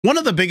One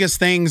of the biggest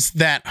things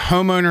that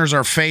homeowners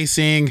are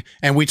facing,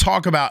 and we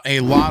talk about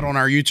a lot on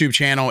our YouTube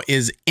channel,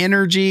 is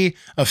energy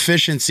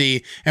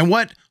efficiency and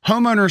what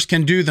homeowners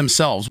can do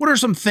themselves. What are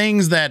some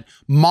things that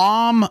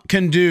mom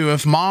can do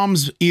if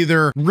mom's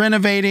either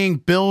renovating,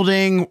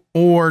 building,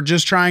 or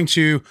just trying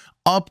to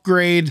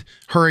upgrade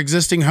her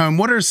existing home?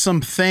 What are some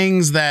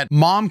things that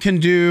mom can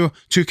do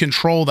to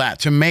control that,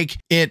 to make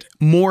it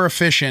more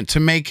efficient,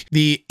 to make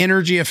the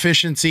energy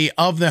efficiency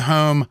of the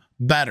home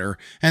better?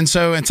 And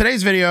so in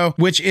today's video,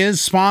 which is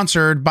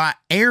sponsored by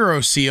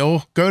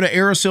Aeroseal, go to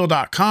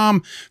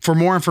aeroseal.com for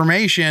more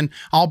information.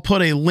 I'll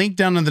put a link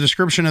down in the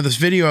description of this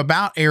video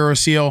about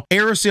Aeroseal.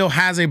 Aeroseal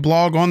has a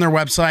blog on their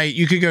website.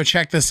 You could go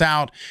check this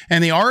out.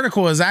 And the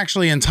article is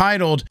actually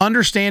entitled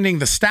Understanding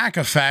the Stack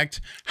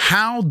Effect,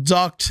 How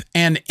Duct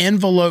and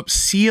Envelope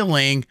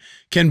Sealing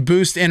can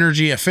boost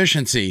energy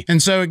efficiency.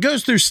 And so it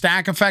goes through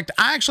stack effect.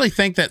 I actually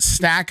think that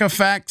stack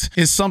effect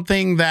is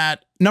something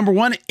that, number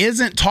one,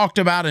 isn't talked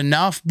about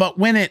enough, but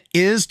when it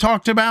is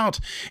talked about,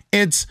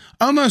 it's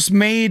almost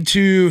made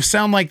to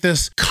sound like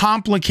this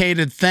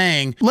complicated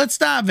thing. Let's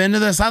dive into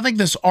this. I think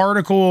this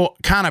article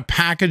kind of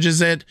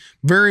packages it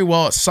very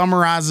well. It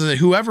summarizes it.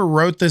 Whoever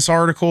wrote this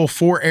article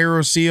for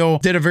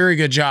Aeroseal did a very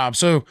good job.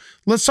 So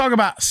let's talk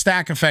about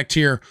stack effect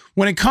here.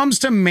 When it comes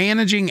to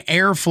managing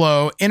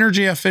airflow,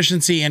 energy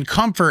efficiency, and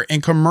comfort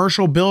in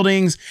commercial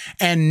buildings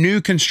and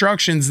new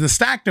constructions, the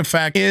stack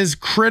effect is a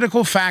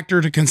critical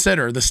factor to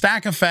consider. The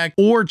stack effect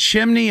or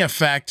chimney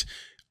effect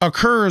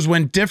occurs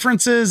when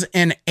differences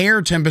in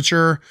air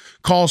temperature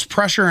cause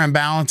pressure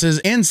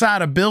imbalances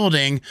inside a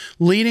building,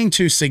 leading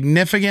to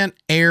significant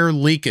air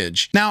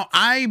leakage. Now,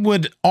 I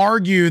would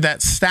argue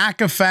that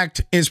stack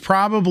effect is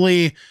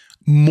probably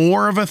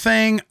more of a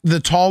thing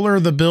the taller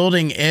the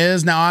building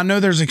is. Now, I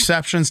know there's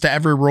exceptions to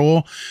every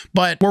rule,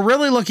 but we're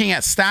really looking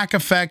at stack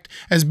effect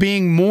as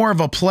being more of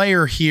a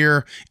player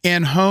here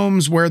in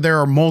homes where there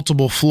are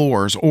multiple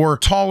floors or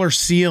taller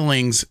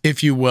ceilings,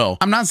 if you will.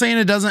 I'm not saying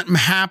it doesn't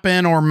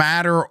happen or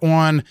matter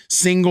on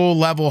single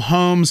level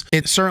homes.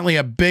 It's certainly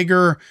a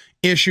bigger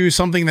issue,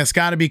 something that's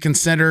got to be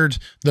considered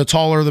the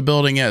taller the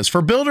building is.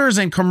 For builders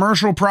and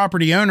commercial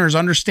property owners,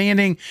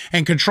 understanding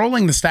and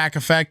controlling the stack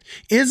effect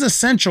is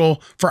essential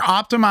for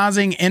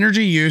optimizing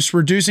energy use,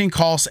 reducing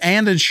costs,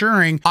 and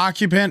ensuring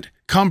occupant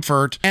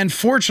comfort. And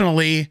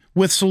fortunately,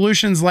 with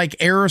solutions like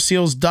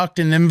Aeroseal's duct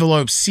and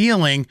envelope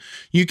sealing,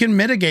 you can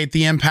mitigate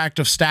the impact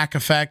of stack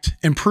effect,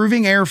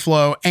 improving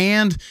airflow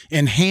and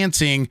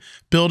enhancing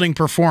building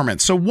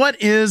performance. So what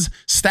is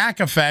stack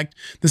effect?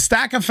 The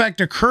stack effect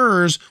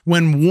occurs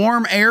when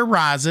warm air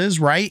rises,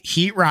 right?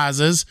 Heat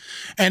rises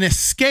and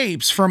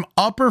escapes from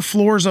upper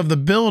floors of the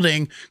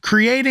building,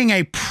 creating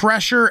a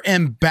pressure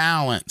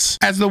imbalance.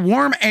 As the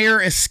warm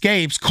air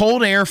escapes,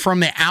 cold air from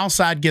the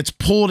outside gets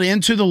pulled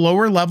into the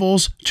lower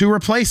levels to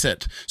replace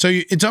it. So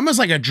it's almost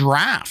like a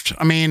draft.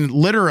 I mean,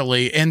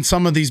 literally in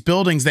some of these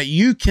buildings that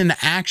you can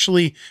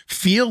actually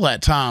feel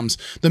at times.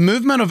 The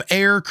movement of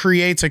air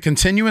creates a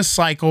continuous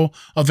cycle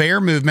of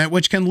air movement,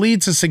 which can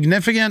lead to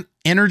significant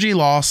energy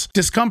loss,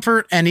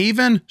 discomfort, and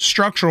even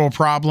structural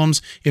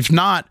problems if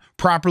not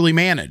properly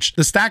managed.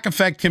 The stack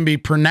effect can be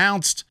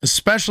pronounced,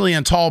 especially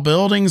in tall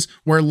buildings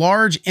where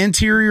large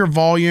interior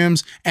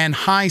volumes and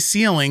high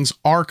ceilings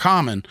are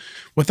common.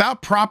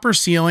 Without proper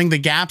sealing, the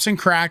gaps and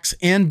cracks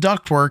in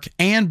ductwork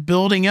and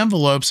building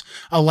envelopes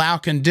allow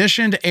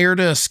conditioned air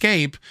to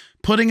escape,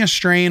 putting a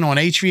strain on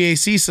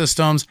HVAC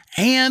systems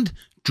and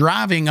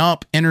driving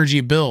up energy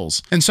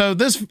bills. And so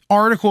this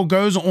article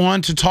goes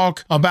on to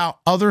talk about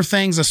other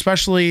things,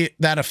 especially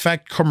that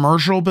affect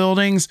commercial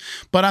buildings.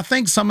 But I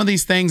think some of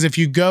these things, if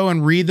you go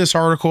and read this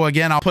article,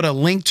 again, I'll put a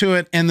link to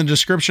it in the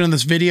description of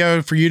this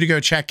video for you to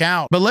go check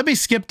out. But let me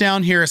skip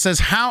down here. It says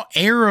how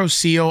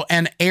Aeroseal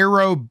and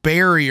Aero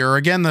Barrier,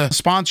 again, the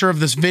sponsor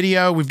of this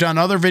video. We've done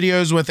other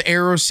videos with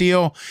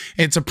Aeroseal.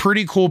 It's a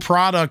pretty cool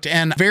product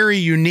and very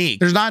unique.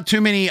 There's not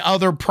too many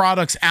other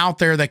products out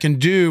there that can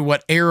do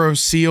what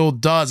Aeroseal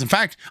does. In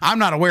fact, I'm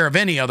not aware of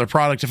any other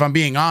product, if I'm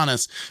being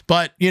honest,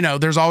 but you know,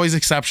 there's always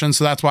exceptions.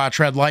 So that's why I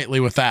tread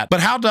lightly with that. But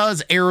how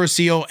does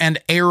Aeroseal and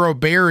Aero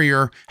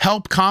Barrier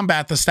help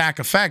combat the stack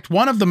effect?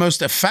 One of the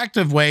most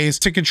effective ways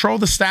to control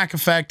the stack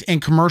effect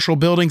in commercial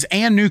buildings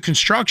and new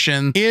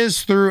construction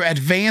is through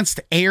advanced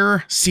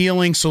air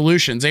sealing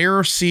solutions.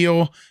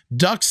 Aeroseal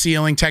duct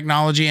sealing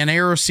technology and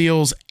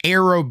Aeroseal's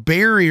Aero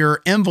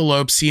Barrier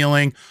envelope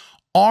sealing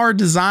are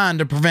designed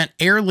to prevent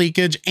air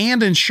leakage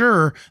and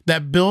ensure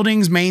that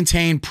buildings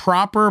maintain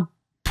proper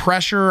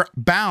pressure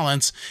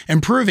balance,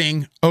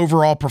 improving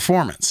overall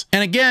performance.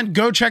 And again,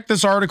 go check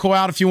this article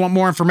out if you want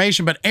more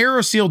information, but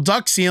Aeroseal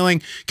duct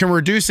sealing can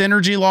reduce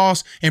energy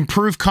loss,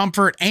 improve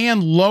comfort,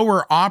 and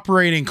lower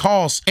operating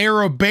costs.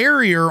 Aero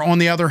Barrier, on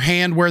the other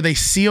hand, where they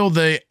seal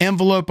the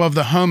envelope of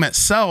the home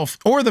itself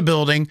or the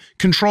building,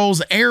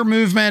 controls air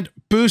movement,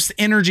 boosts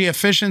energy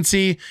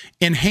efficiency,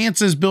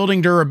 enhances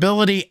building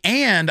durability,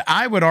 and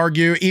I would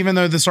argue, even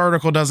though this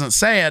article doesn't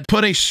say it,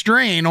 put a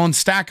strain on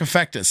stack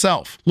effect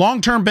itself.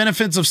 Long-term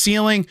benefits of of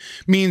sealing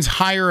means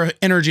higher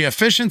energy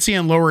efficiency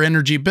and lower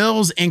energy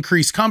bills,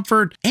 increased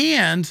comfort,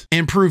 and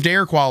improved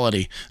air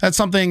quality. That's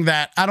something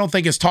that I don't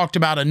think is talked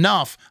about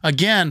enough,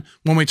 again,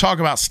 when we talk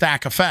about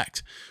stack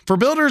effect. For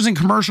builders and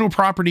commercial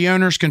property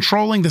owners,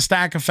 controlling the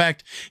stack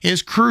effect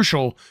is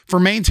crucial for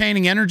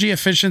maintaining energy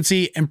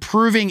efficiency,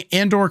 improving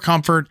indoor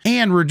comfort,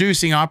 and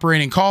reducing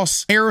operating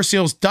costs.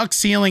 Aeroseal's duct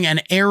sealing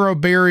and aero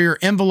barrier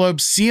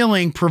envelope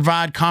sealing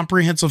provide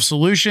comprehensive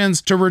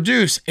solutions to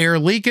reduce air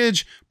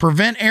leakage,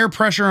 prevent air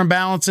pressure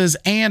imbalances,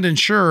 and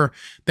ensure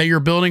that your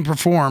building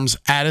performs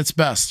at its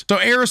best. So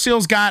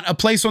Aeroseal's got a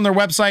place on their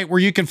website where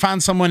you can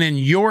find someone in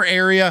your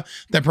area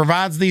that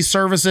provides these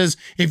services.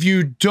 If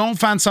you don't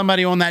find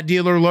somebody on that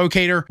dealer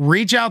locator,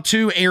 reach out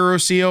to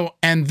Aeroseal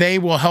and they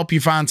will help you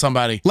find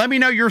somebody. Let me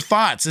know your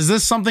thoughts. Is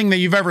this something that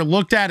you've ever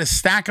looked at? Is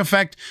stack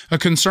effect a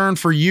concern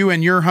for you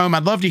and your home?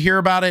 I'd love to hear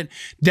about it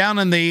down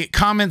in the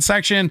comment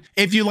section.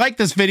 If you like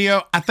this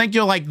video, I think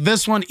you'll like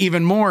this one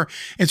even more.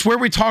 It's where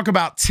we talk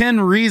about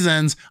 10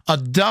 reasons a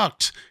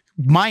duct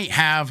might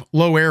have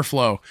low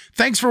airflow.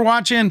 Thanks for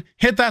watching.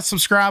 Hit that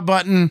subscribe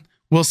button.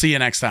 We'll see you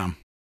next time.